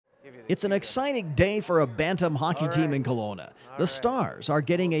It's an exciting day for a Bantam hockey team in Kelowna. The Stars are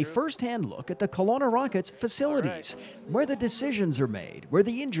getting a first-hand look at the Kelowna Rockets facilities, where the decisions are made, where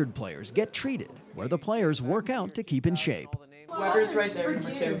the injured players get treated, where the players work out to keep in shape. Weber's right there,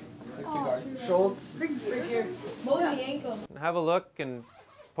 number 2. Schultz. Have a look and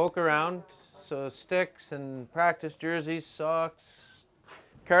poke around. So sticks and practice jerseys, socks.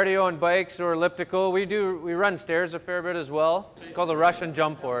 Cardio and bikes or elliptical. We run stairs a fair bit as well. It's called the Russian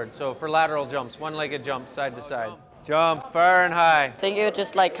jump board. So for lateral jumps, one-legged jumps side to side. Jump far and high. I think it would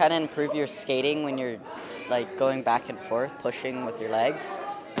just like kind of improve your skating when you're like going back and forth, pushing with your legs.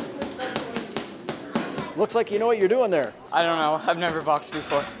 Looks like you know what you're doing there. I don't know. I've never boxed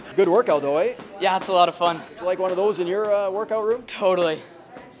before. Good workout though, eh? Yeah, it's a lot of fun. You like one of those in your workout room? Totally.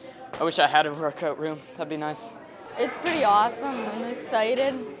 I wish I had a workout room. That'd be nice. It's pretty awesome. I'm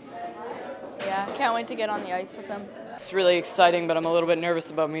excited. Yeah, can't wait to get on the ice with them. It's really exciting, but I'm a little bit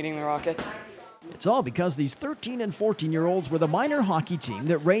nervous about meeting the Rockets. It's all because these 13 and 14-year-olds were the minor hockey team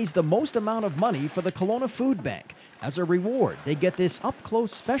that raised the most amount of money for the Kelowna Food Bank. As a reward, they get this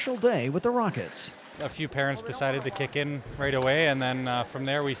up-close special day with the Rockets. A few parents decided to kick in right away, and then from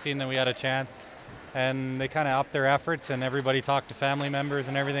there we seen that we had a chance, and they kind of upped their efforts, and everybody talked to family members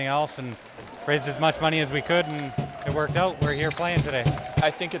and everything else and raised as much money as we could, and it worked out. We're here playing today. I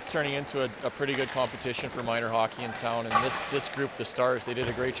think it's turning into a pretty good competition for minor hockey in town, and this group, the Stars, they did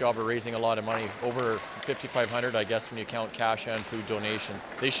a great job of raising a lot of money, over $5,500 I guess when you count cash and food donations.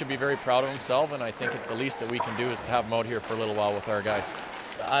 They should be very proud of themselves, and I think it's the least that we can do is to have them out here for a little while with our guys.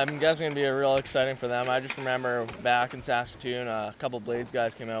 I'm guessing it'll be real exciting for them. I just remember back in Saskatoon, a couple Blades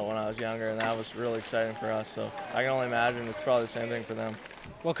guys came out when I was younger, and that was really exciting for us. So I can only imagine it's probably the same thing for them.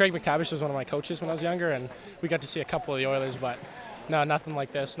 Well, Craig McTavish was one of my coaches when I was younger, and we got to see a couple of the Oilers, but no, nothing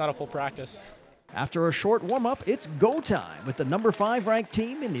like this, not a full practice. After a short warm-up, it's go time with the number 5 ranked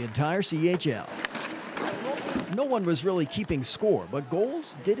team in the entire CHL. No one was really keeping score, but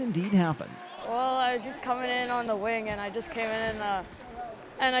goals did indeed happen. Well, I was just coming in on the wing, and I just came in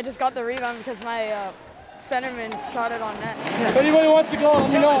and I just got the rebound because my centerman shot it on net. If anybody wants to go,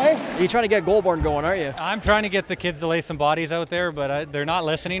 let me know, eh? You're trying to get Goulbourne going, aren't you? I'm trying to get the kids to lay some bodies out there, but they're not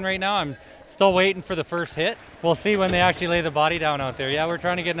listening right now. I'm still waiting for the first hit. We'll see when they actually lay the body down out there. Yeah, we're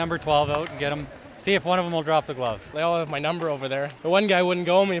trying to get number 12 out and get them, see if one of them will drop the gloves. They all have my number over there. The one guy wouldn't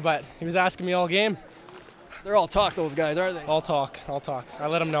go me, but he was asking me all game. They're all talk, those guys, aren't they? All talk, all talk. I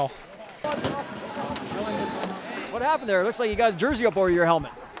let them know. What happened there? It looks like you got a jersey up over your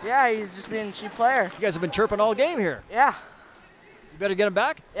helmet. Yeah, he's just being a cheap player. You guys have been chirping all game here. Yeah. You better get him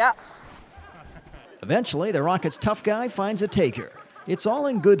back? Yeah. Eventually, the Rockets' tough guy finds a taker. It's all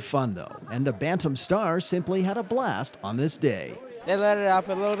in good fun, though, and the Bantam Stars simply had a blast on this day. They let it up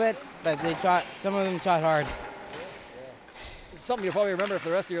a little bit, but some of them shot hard. It's something you'll probably remember for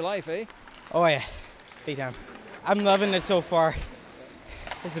the rest of your life, eh? Oh yeah, big time. I'm loving it so far.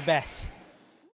 It's the best.